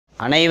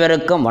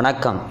அனைவருக்கும்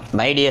வணக்கம்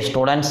my dear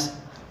students.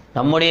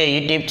 நம்முடைய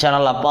YouTube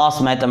channel Abbas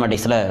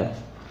மேத்தமெட்டிக்ஸில்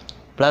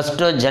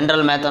 +2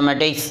 general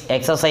mathematics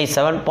exercise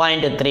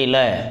 7.3ல்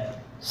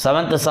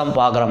 7th some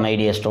பார்க்குறோம். My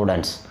dear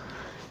students,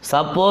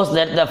 suppose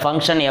that the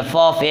function f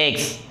of x,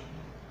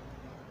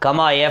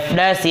 f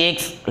dash x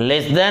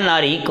less than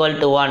or equal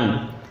to 1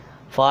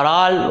 for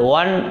all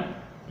 1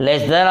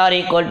 less than or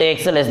equal to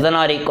x less than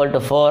or equal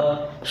to 4,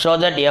 show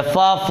that f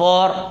of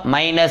 4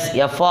 minus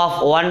f of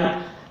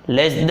 1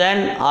 less than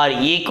or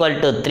equal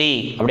to 3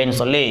 அப்படின்னு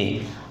சொல்லி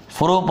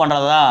prove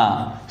பண்ணுறது தான்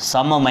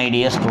சம்மு. My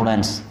dear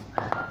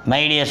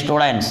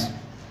students,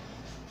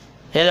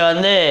 இது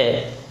வந்து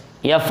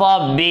f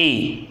of b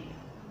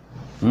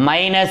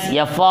minus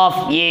f of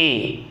a,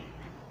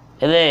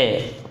 இது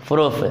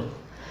proof.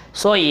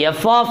 So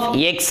f of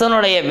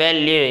x-னுடைய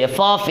value, f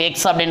of x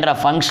அப்படின்ற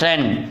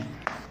function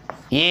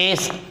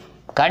is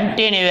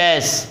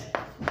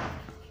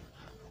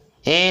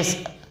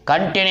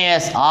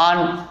continuous on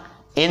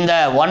in the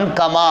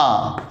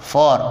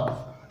 1,4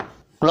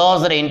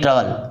 closed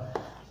interval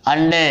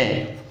and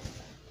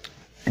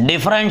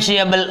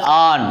differentiable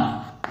on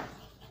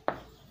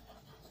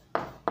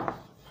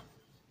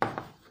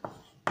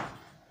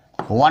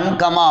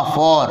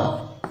 (1,4)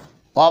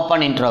 open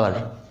interval.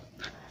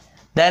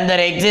 Then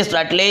there exists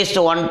at least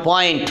one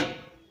point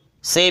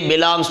C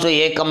belongs to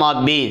A,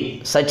 B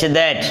such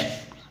that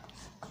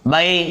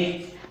by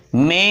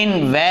mean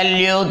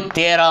value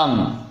theorem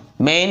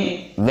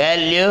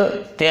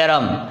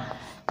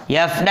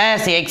f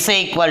dash x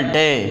equal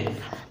to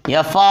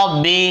f of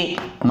b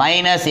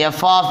minus f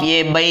of a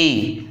by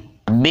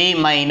b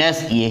minus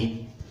a.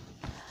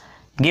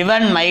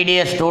 Given, my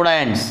dear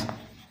students,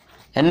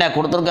 என்ன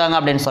கொடுத்துருக்காங்க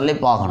அப்படின்னு சொல்லி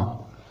பார்க்கணும்.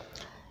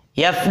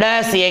 f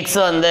dash x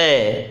வந்து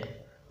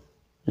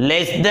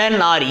less than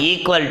or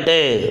equal to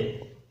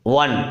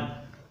 1.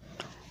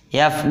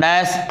 f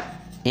dash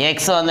x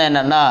வந்து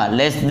என்னன்னா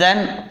less than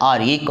or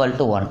equal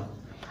to 1.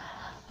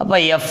 அப்போ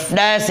f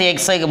dash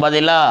xக்கு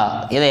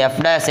பதிலாக இதை f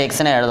dash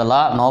xன்னு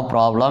எழுதலாம், no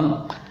problem.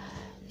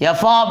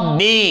 f of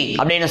b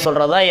அப்படின்னு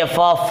சொல்கிறதா f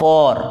of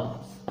 4,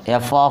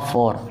 f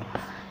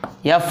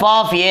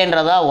of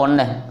aன்றதா 1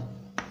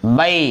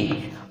 by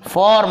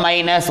 4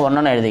 minus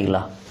 1ன்னு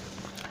எழுதிக்கலாம்.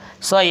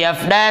 ஸோ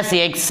f dash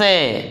x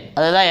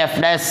அதுதான் f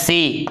dash c,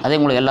 அது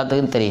உங்களுக்கு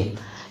எல்லாத்துக்கும் தெரியும்.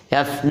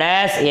 f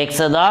dash x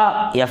தான்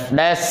f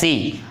dash c,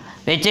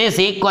 which is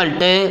equal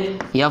to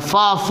f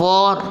of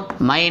 4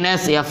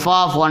 minus f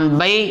of 1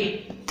 by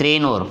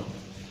 3ன்னு வரும்.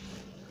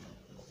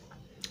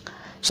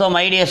 ஸோ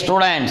மை டியர்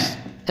ஸ்டூடெண்ட்ஸ்,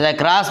 இதை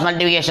cross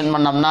multiplication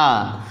பண்ணோம்னா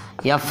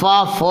f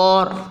of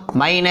 4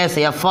 minus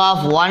f of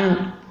 1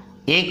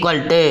 equal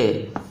to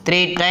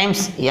 3 times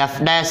f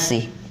dash c.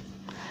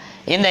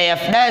 இந்த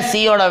f dash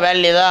c ஓட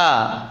value தான்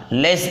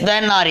less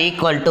than or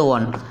equal to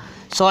 1.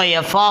 So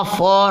f of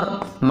 4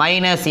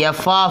 minus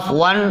f of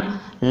 1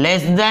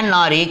 less than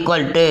or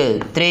equal to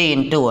 3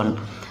 into 1.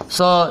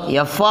 So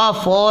f of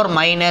 4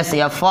 minus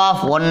f of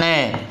 1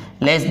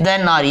 less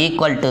than or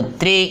equal to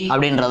 3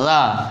 அப்படின்றதா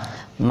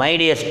my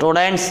dear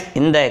students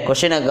இந்த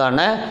கொஷினுக்கான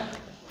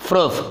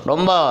proof.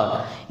 ரொம்ப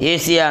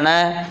ஈஸியான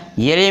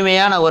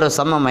எளிமையான ஒரு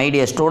சம்ம. My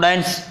dear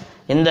students,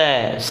 இந்த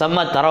சம்ம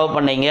தரவு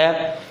பண்ணீங்க.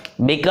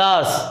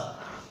 பிகாஸ்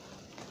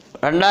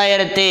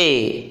 2019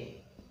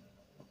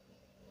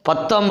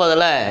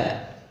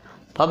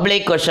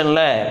 பப்ளிக்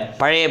கொஷனில்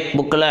பழைய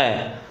புக்கில்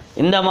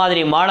இந்த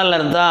மாதிரி மாடலில்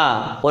இருந்தால்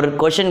ஒரு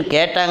கொஷின்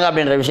கேட்டாங்க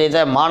அப்படின்ற விஷயத்த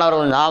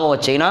மாணவர்கள் ஞாபகம்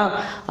வச்சிங்கன்னா,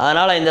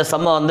 அதனால் இந்த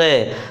சம்மை வந்து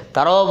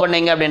தரவு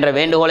பண்ணிங்க அப்படின்ற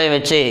வேண்டுகோளையும்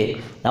வச்சு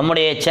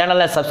நம்முடைய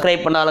சேனலை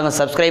சப்ஸ்கிரைப் பண்ணாதவங்க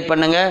சப்ஸ்கிரைப்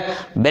பண்ணுங்கள்,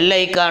 பெல்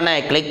ஐக்கானை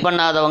கிளிக்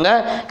பண்ணாதவங்க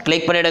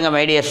கிளிக் பண்ணிவிடுங்க.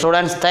 My dear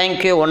students,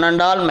 thank you one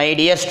and all my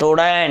dear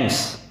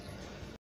students.